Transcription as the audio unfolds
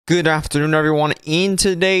Good afternoon, everyone. In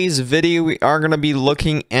today's video, we are going to be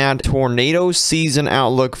looking at tornado season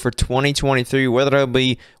outlook for 2023, whether it'll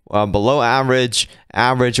be below average,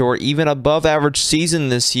 average, or even above average season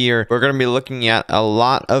this year. We're going to be looking at a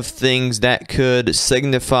lot of things that could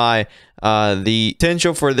signify the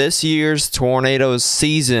potential for this year's tornado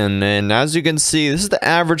season. And as you can see, this is the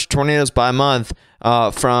average tornadoes by month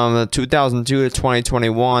from 2002 to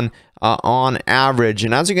 2021. On average,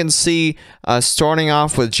 and as you can see, starting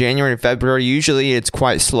off with January and February, usually it's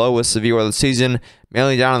quite slow with severe weather season,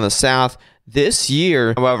 mainly down in the south. This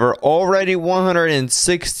year, however, already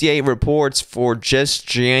 168 reports for just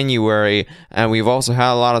January, and we've also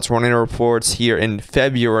had a lot of tornado reports here in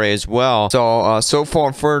February as well. So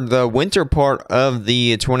far for the winter part of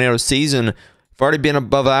the tornado season, already been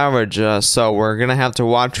above average, so we're gonna have to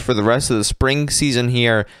watch for the rest of the spring season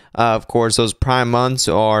here. Of course, those prime months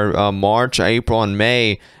are March, April, and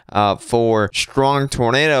May for strong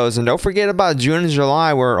tornadoes. And don't forget about June and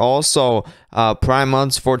July, were also prime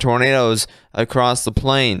months for tornadoes across the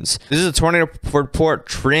plains. This is a tornado report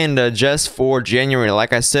trend just for January.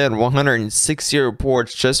 Like I said, 160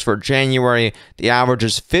 reports just for January. The average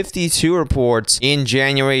is 52 reports in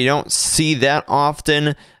January. You don't see that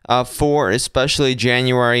often for especially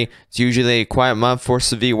January. It's usually a quiet month for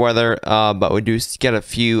severe weather, but we do get a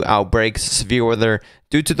few outbreaks of severe weather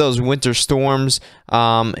due to those winter storms.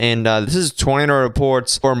 This is tornado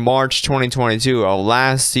reports for March 2022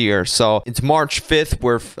 last year. So it's March 5th.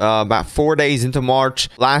 We're about 4 days into March.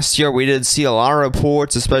 Last year we did see a lot of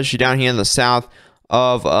reports, especially down here in the south,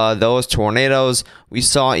 of those tornadoes. We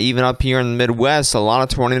saw even up here in the Midwest a lot of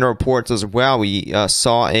tornado reports as well. We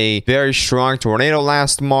saw a very strong tornado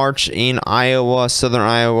last March in Iowa, southern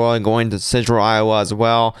Iowa, and going to central Iowa as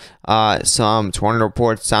well. Some tornado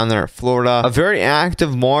reports down there in Florida. A very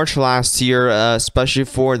active March last year, especially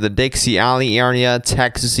for the Dixie Alley area.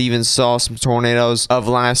 Texas even saw some tornadoes of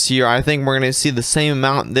last year. I think we're going to see the same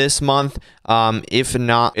amount this month, if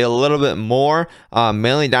not a little bit more,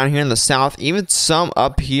 mainly down here in the south, even some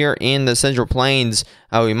up here in the central plains.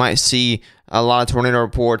 We might see a lot of tornado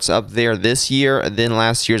reports up there this year than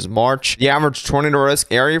last year's March. The average tornado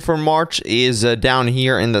risk area for March is down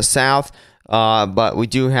here in the south. But we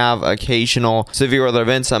do have occasional severe weather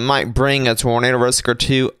events that might bring a tornado risk or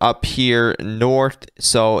two up here north,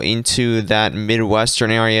 so into that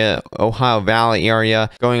Midwestern area, Ohio Valley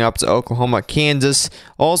area, going up to Oklahoma. Kansas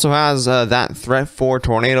also has that threat for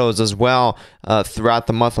tornadoes as well throughout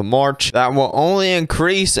the month of March. That will only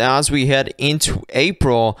increase as we head into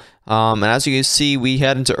April. And as you can see, we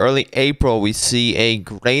head into early April. We see a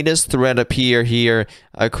greatest threat appear here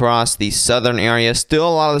across the southern area. Still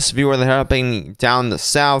a lot of the severe weather happening down the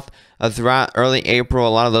south throughout early April. A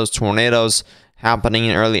lot of those tornadoes happening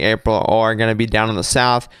in early April are going to be down in the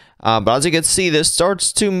south. But as you can see, this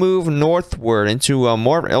starts to move northward into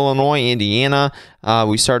more of Illinois, Indiana.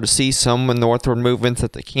 We start to see some northward movements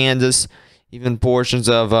at the Kansas. Even portions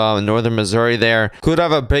of northern Missouri there could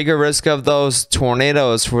have a bigger risk of those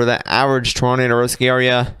tornadoes for the average tornado risk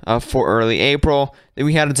area for early April. Then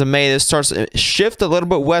we head into May. This starts to shift a little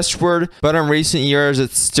bit westward, but in recent years,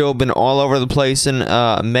 it's still been all over the place in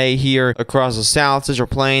May here across the South, Central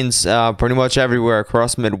Plains, pretty much everywhere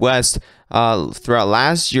across the Midwest. Throughout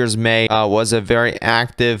last year's May was a very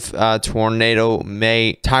active tornado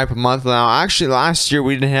May type of month. Now, actually, last year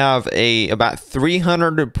we did have about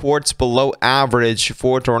 300 reports below average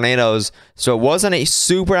for tornadoes, so it wasn't a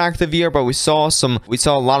super active year, but we saw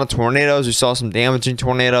a lot of tornadoes. We saw some damaging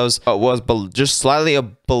tornadoes. It was just slightly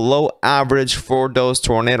below average for those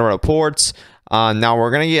tornado reports. Now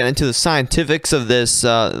we're going to get into the scientifics of this.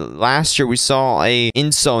 Last year we saw a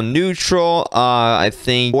INSO neutral, I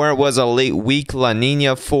think, or it was a late week La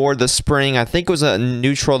Nina for the spring. I think it was a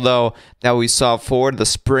neutral, though, that we saw for the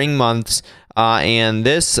spring months. And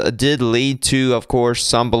this did lead to, of course,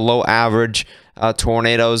 some below average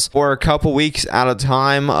tornadoes for a couple weeks at a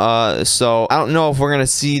time. So I don't know if we're going to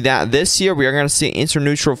see that this year. We are going to see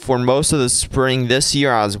interneutral for most of the spring this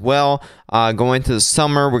year as well. Going to the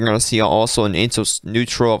summer, we're going to see also an INSO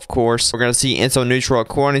neutral, of course. We're going to see INSO neutral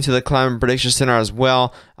according to the Climate Prediction Center as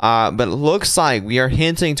well. But it looks like we are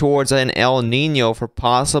hinting towards an El Nino for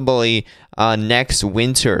possibly next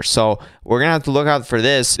winter. So we're going to have to look out for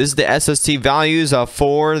this. This is the SST values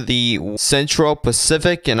for the Central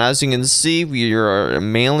Pacific. And as you can see, we are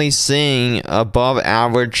mainly seeing above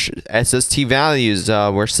average SST values.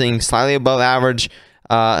 We're seeing slightly above average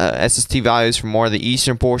SST values for more of the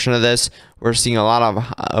eastern portion of this. We're seeing a lot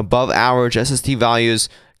of above average SST values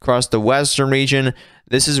across the western region.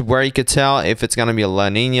 This is where you could tell if it's going to be a La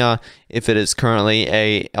Nina, if it is currently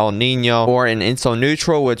a El Nino or an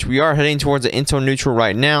interneutral, which we are heading towards an interneutral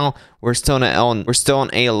right now. We're still in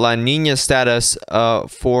a La Nina status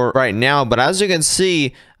for right now, but as you can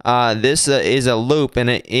see, this is a loop, and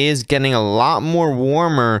it is getting a lot more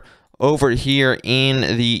warmer over here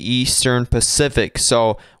in the Eastern Pacific.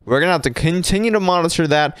 So we're gonna have to continue to monitor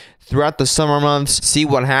that throughout the summer months, see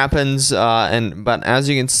what happens. But as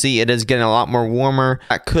you can see, it is getting a lot more warmer.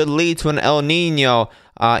 That could lead to an El Nino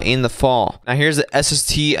in the fall. Now here's the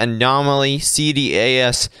SST anomaly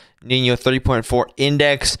CDAS Nino 3.4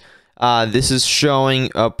 index. This is showing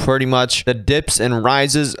pretty much the dips and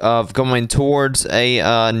rises of going towards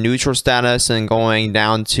a neutral status and going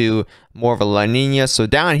down to more of a La Nina. So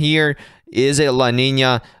down here is a La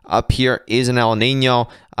Nina, up here is an El Nino.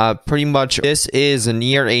 Pretty much this is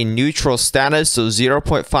near a neutral status, so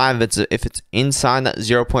 0.5, if it's inside that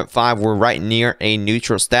 0.5, we're right near a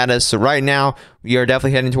neutral status. So right now we are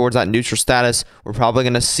definitely heading towards that neutral status. We're probably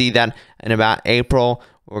going to see that in about April.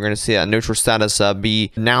 We're going to see that neutral status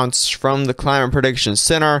be announced from the Climate Prediction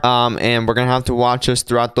Center, and we're going to have to watch this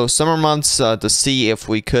throughout those summer months to see if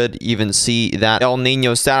we could even see that El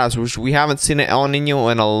Nino status, which we haven't seen an El Nino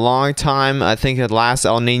in a long time. I think the last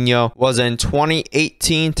El Nino was in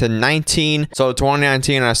 2018 to 19. So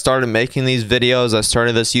 2019, I started making these videos. I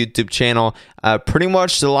started this YouTube channel. Pretty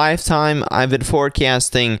much the lifetime I've been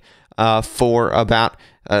forecasting for about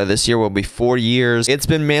this year will be 4 years. It's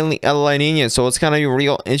been mainly El Nino, so it's kind of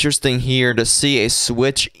real interesting here to see a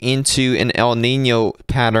switch into an El Nino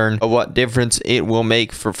pattern of what difference it will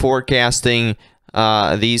make for forecasting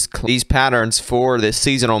these patterns for the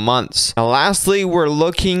seasonal months. Now, lastly, we're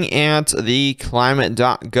looking at the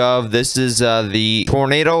climate.gov. This is the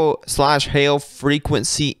tornado/hail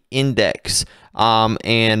frequency index.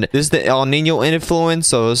 And this is the El Nino influence,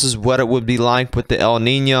 so this is what it would be like with the El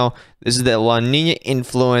Nino. This is the La Nina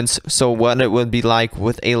influence, so what it would be like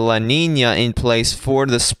with a La Nina in place for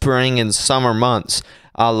the spring and summer months.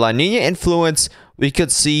 La Nina influence, we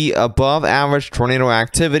could see above average tornado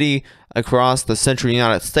activity across the central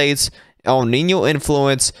United States. El Nino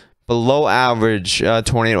influence, below average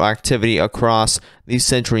tornado activity across the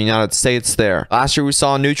central United States there. Last year we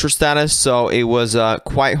saw a neutral status, so it was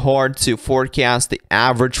quite hard to forecast the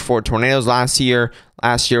average for tornadoes last year.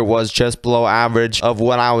 Last year was just below average of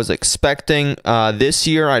what I was expecting. This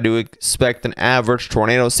year I do expect an average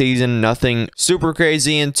tornado season, nothing super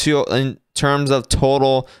crazy in terms of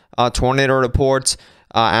total tornado reports.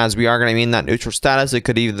 As we are going to be in that neutral status, it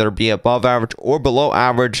could either be above average or below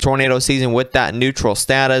average tornado season with that neutral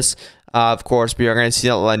status. Of course, we are going to see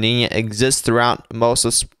that La Nina exists throughout most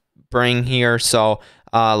of spring here. So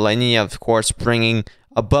La Nina, of course, bringing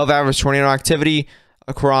above average tornado activity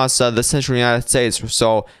across the central United States.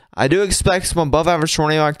 So I do expect some above average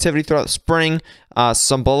tornado activity throughout spring,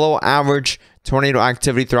 some below average tornado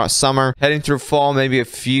activity throughout summer. Heading through fall, maybe a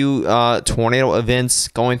few tornado events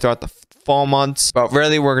going throughout the fall months, but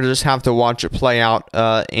really we're gonna just have to watch it play out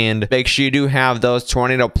and make sure you do have those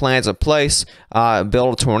tornado plans in place.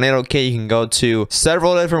 Build a tornado kit. You can go to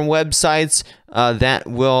several different websites that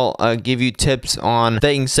will give you tips on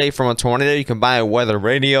staying safe from a tornado. You can buy a weather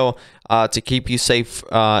radio to keep you safe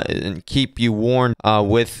and keep you warned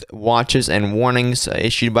with watches and warnings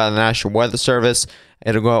issued by the National Weather Service.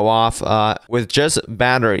 It'll go off with just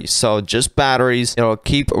batteries. So just batteries. It'll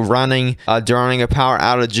keep running during a power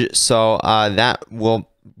outage. So that will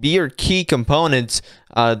be your key components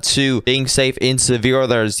to being safe in severe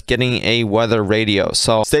weather, is getting a weather radio.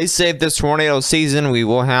 So stay safe this tornado season. We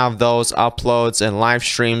will have those uploads and live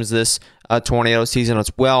streams this tornado season as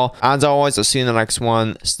well. As always, I'll see you in the next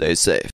one. Stay safe.